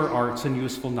all pure arts and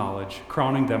useful knowledge,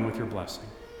 crowning them with your blessing.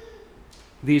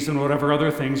 These and whatever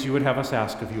other things you would have us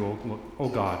ask of you, O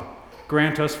God,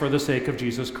 grant us for the sake of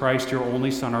Jesus Christ, your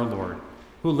only Son, our Lord,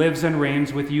 who lives and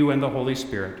reigns with you and the Holy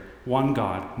Spirit, one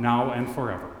God, now and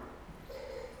forever.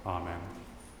 Amen.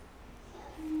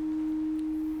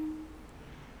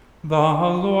 The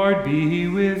Lord be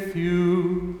with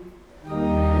you.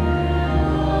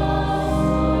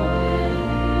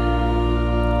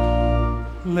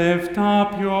 Lift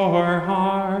up your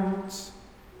hearts.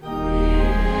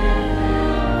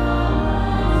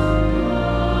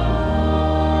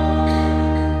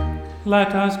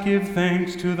 Let us give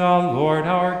thanks to the Lord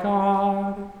our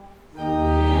God.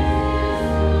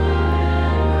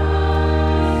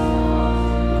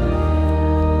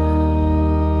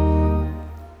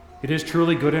 It is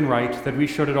truly good and right that we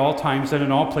should at all times and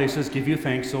in all places give you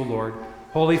thanks, O Lord,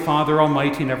 Holy Father,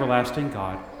 almighty and everlasting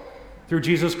God, through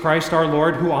Jesus Christ our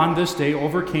Lord, who on this day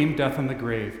overcame death and the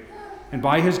grave, and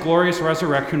by his glorious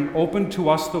resurrection opened to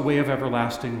us the way of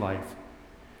everlasting life.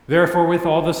 Therefore, with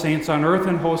all the saints on earth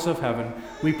and hosts of heaven,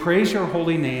 we praise your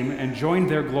holy name and join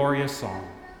their glorious song.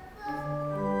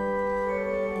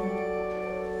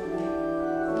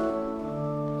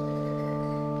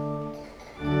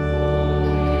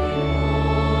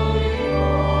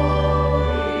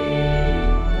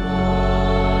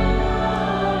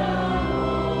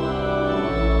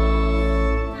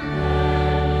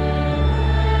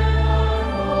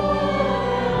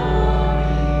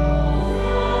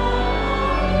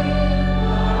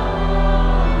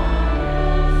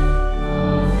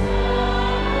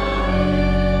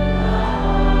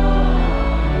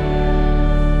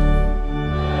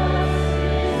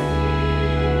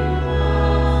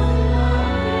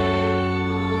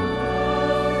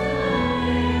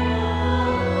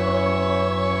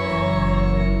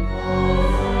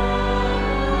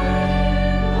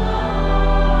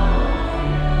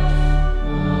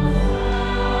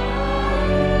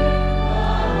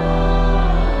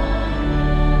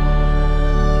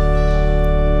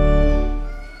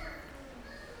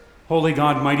 Holy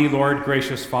God, mighty Lord,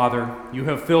 gracious Father, you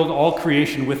have filled all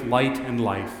creation with light and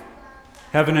life.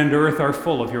 Heaven and earth are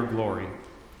full of your glory.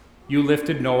 You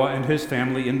lifted Noah and his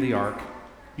family in the ark.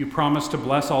 You promised to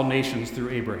bless all nations through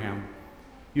Abraham.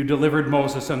 You delivered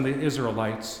Moses and the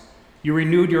Israelites. You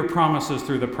renewed your promises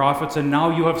through the prophets, and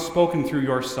now you have spoken through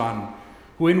your Son,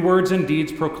 who in words and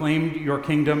deeds proclaimed your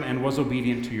kingdom and was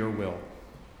obedient to your will.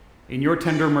 In your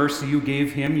tender mercy, you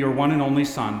gave him, your one and only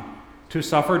Son, to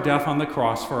suffer death on the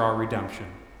cross for our redemption.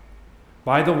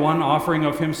 By the one offering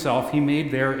of himself, he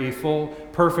made there a full,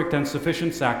 perfect, and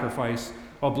sufficient sacrifice,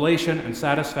 oblation, and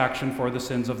satisfaction for the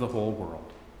sins of the whole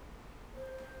world.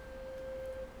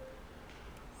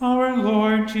 Our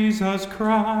Lord Jesus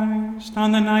Christ,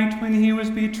 on the night when he was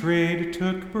betrayed,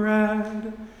 took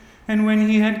bread, and when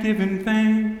he had given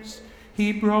thanks,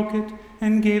 He broke it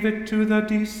and gave it to the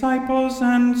disciples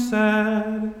and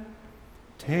said,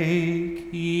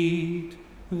 "Take, eat,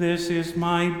 this is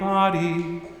my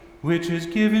body, which is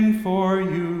given for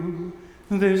you.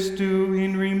 This do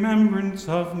in remembrance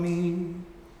of me."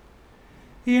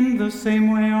 In the same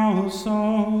way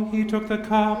also he took the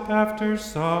cup after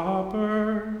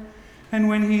supper, and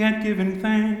when he had given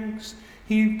thanks,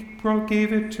 he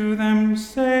gave it to them,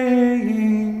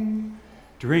 saying,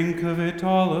 "Drink of it,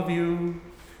 all of you.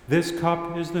 This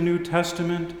cup is the New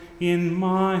Testament in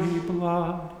my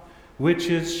blood, which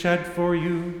is shed for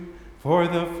you for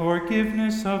the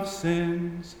forgiveness of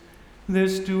sins.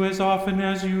 This do as often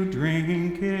as you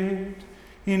drink it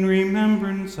in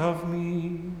remembrance of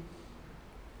me."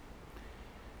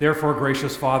 Therefore,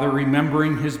 gracious Father,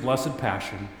 remembering his blessed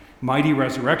passion, mighty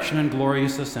resurrection, and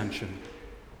glorious ascension,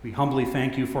 we humbly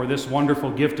thank you for this wonderful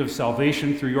gift of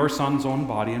salvation through your Son's own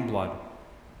body and blood.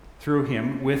 Through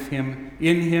him, with him,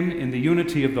 in the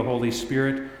unity of the Holy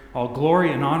Spirit, all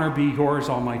glory and honor be yours,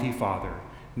 Almighty Father,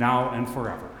 now and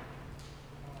forever.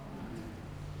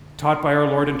 Taught by our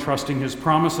Lord and trusting his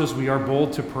promises, we are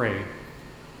bold to pray,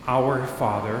 "Our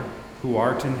Father, who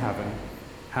art in heaven,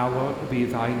 hallowed be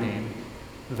thy name.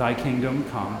 Thy kingdom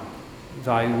come,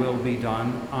 thy will be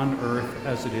done on earth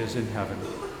as it is in heaven.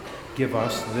 Give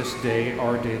us this day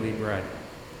our daily bread,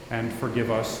 and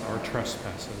forgive us our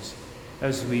trespasses,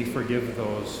 as we forgive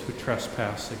those who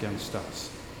trespass against us.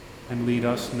 And lead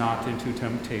us not into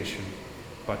temptation,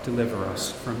 but deliver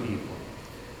us from evil.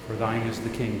 For thine is the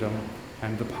kingdom,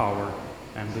 and the power,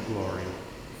 and the glory,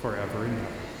 forever and ever."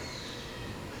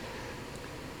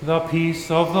 The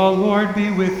peace of the Lord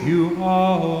be with you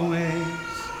always.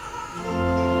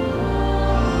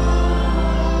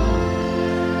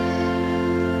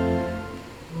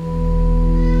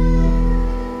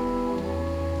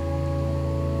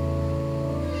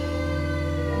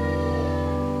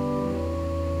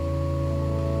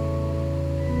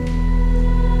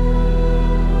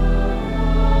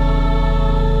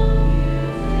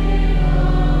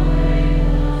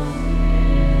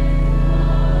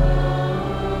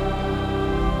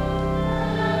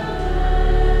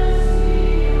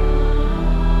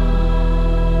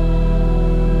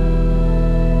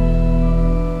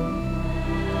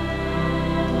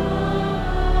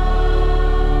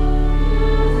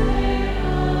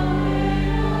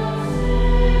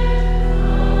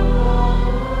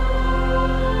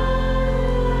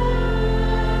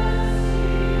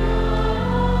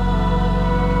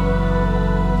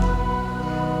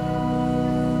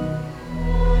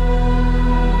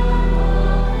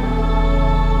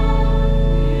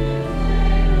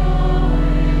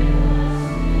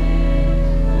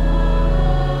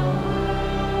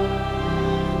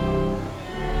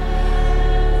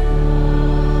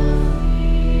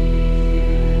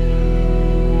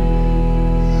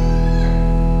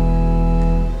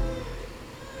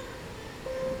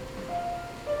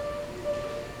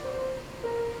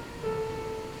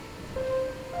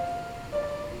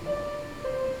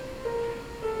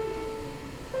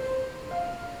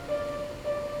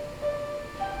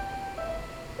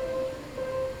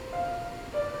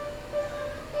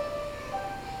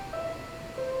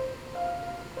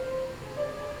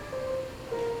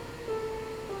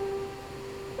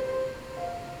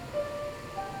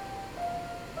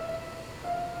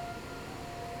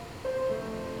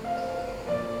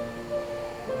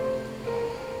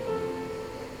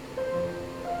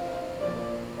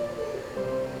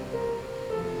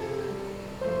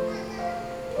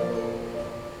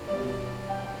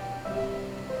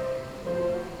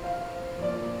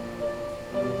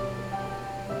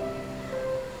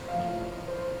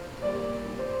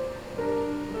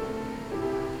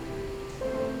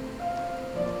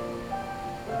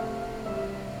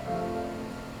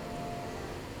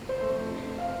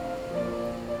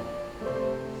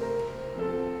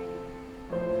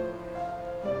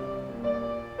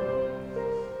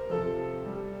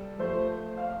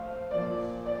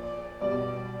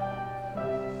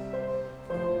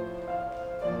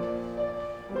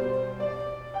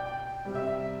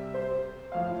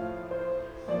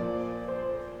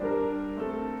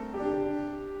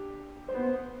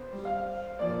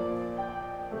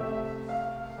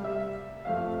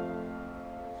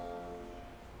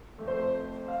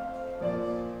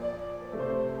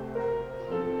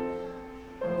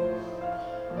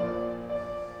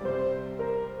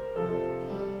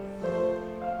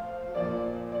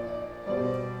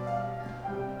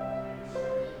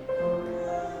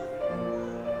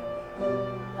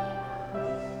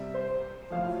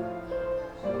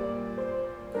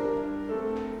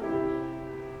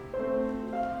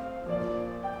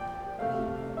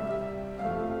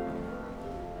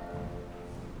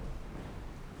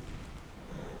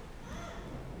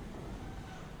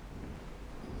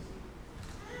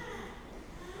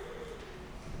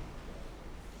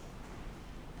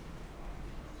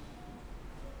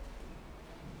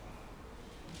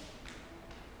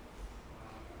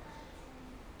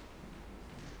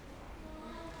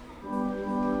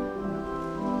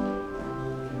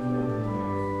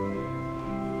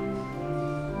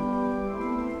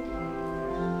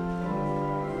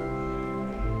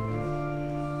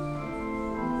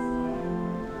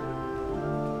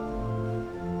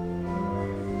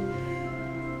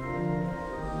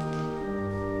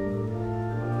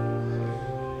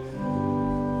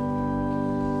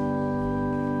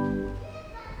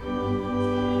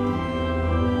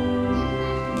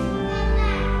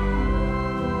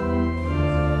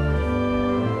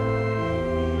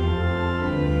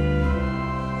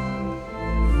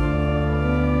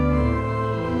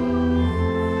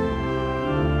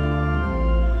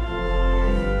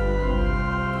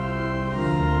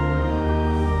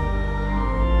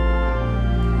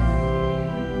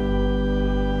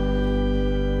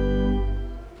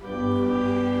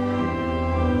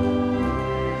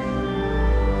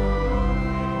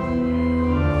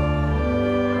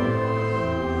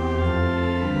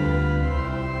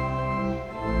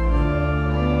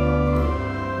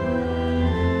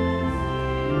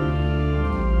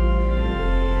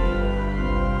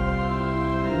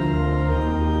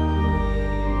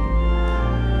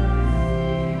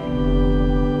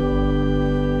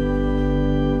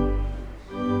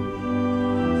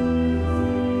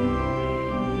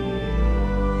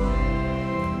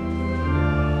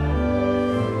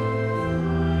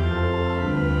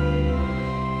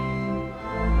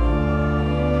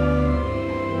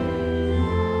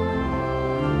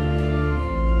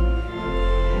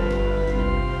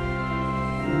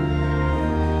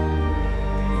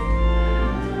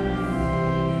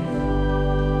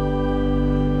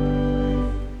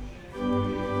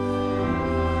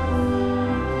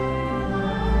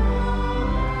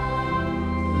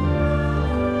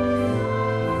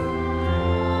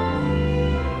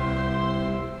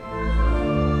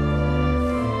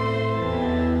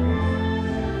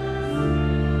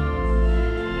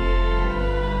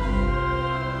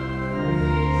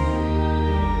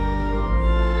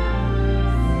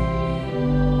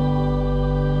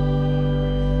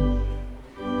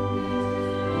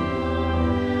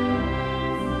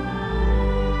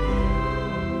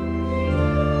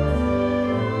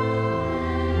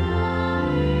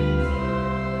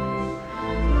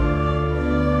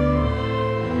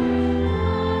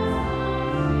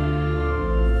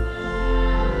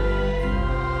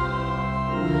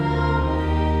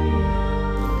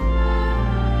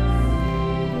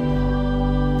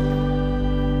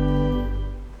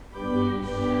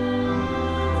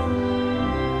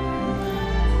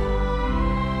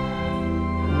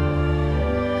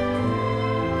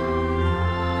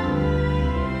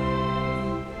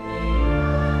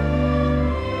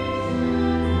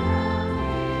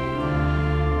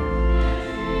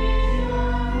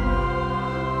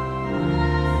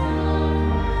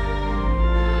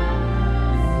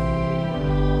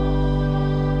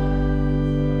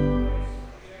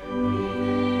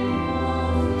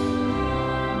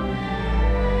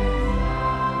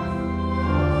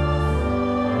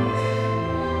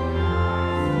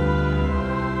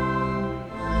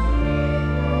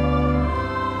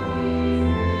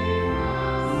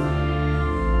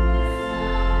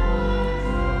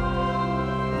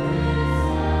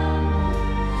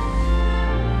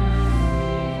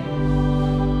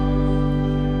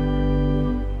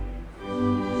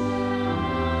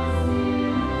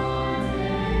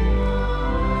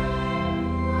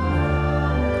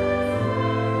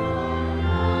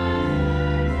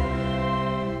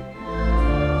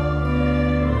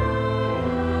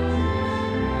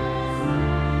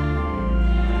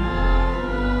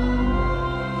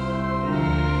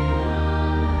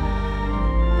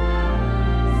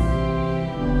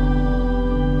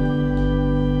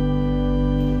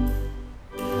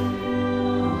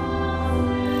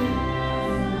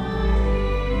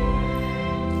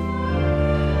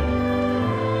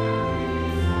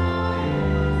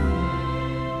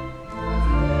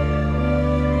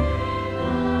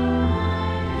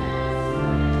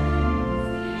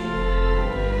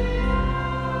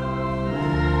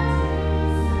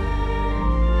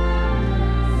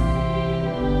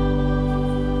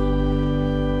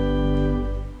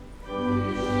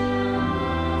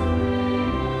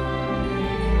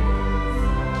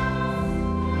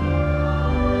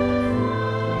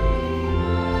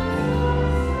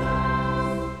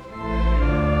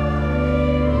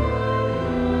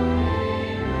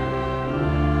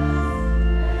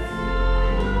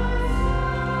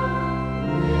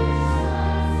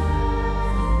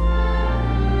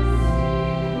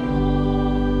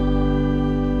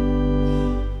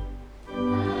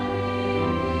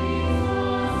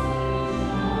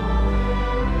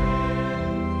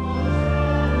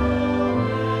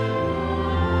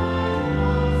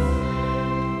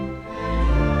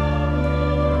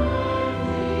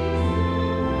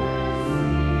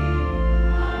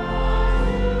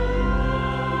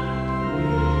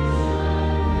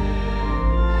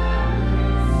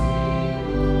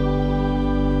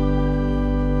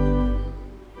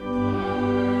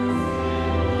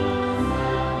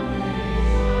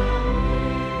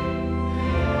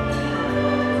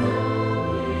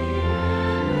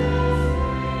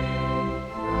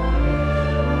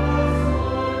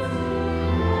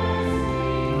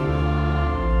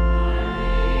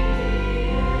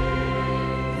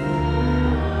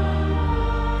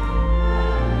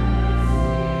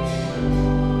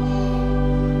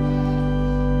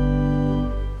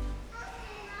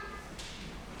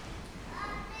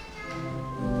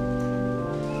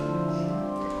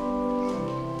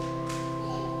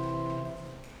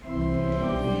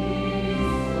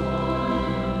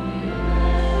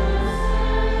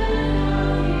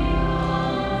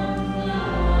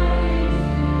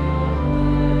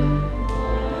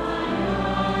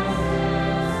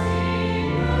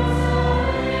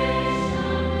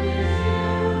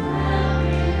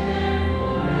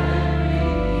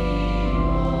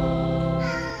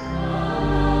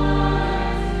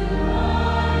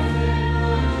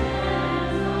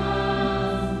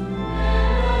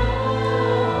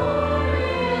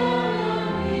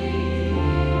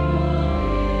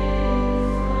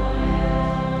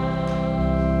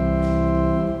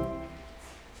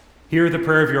 Hear the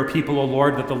prayer of your people, O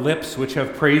Lord, that the lips which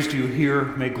have praised you here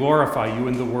may glorify you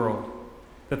in the world,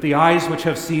 that the eyes which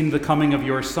have seen the coming of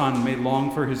your Son may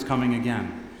long for his coming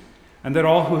again, and that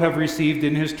all who have received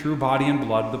in his true body and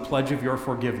blood the pledge of your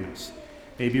forgiveness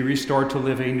may be restored to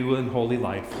live a new and holy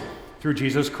life. Through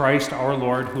Jesus Christ our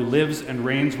Lord, who lives and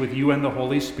reigns with you and the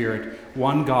Holy Spirit,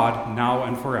 one God, now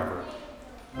and forever.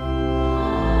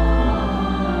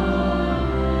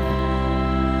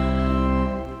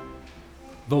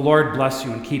 The Lord bless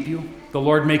you and keep you. The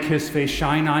Lord make his face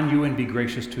shine on you and be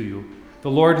gracious to you.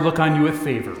 The Lord look on you with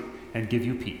favor and give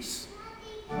you peace.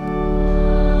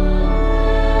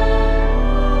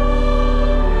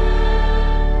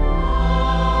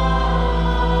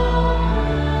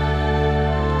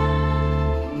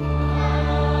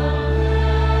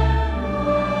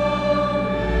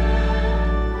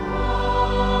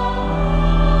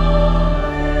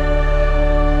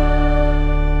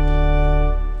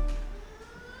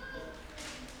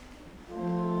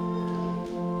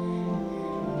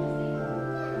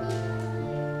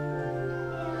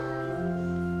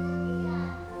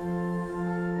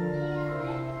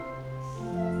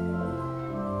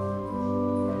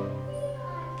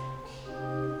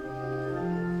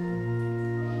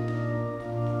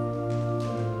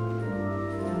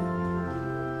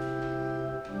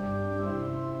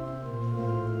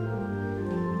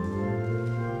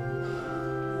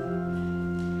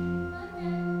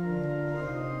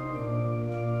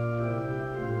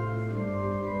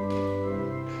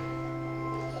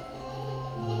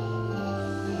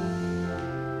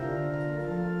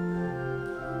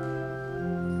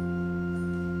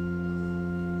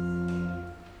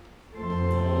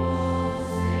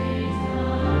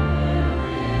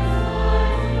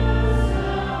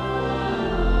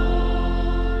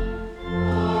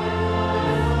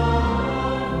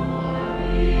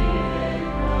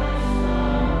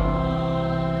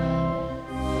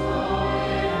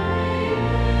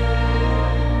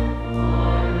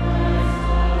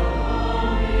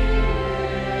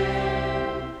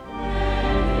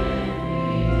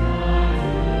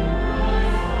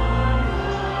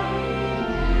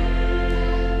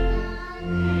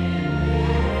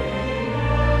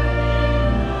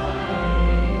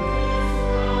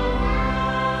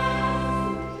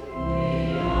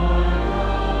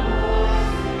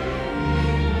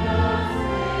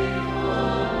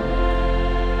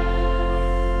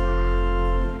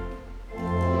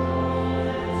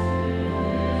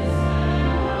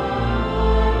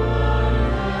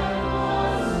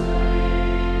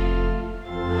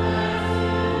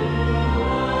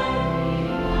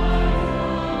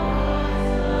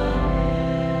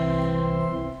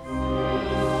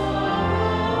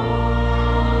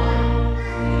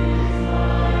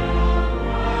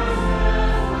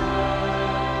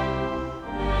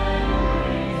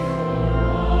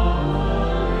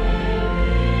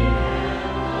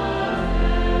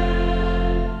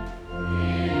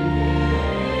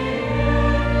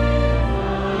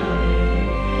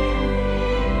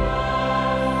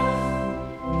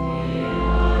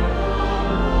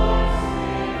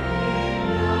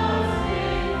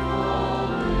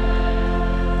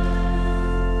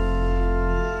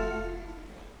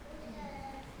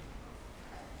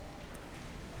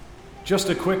 Just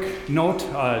a quick note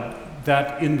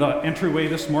that in the entryway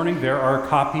this morning there are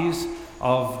copies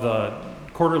of the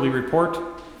quarterly report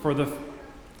for the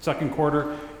second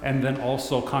quarter and then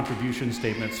also contribution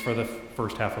statements for the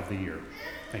first half of the year.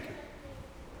 Thank you.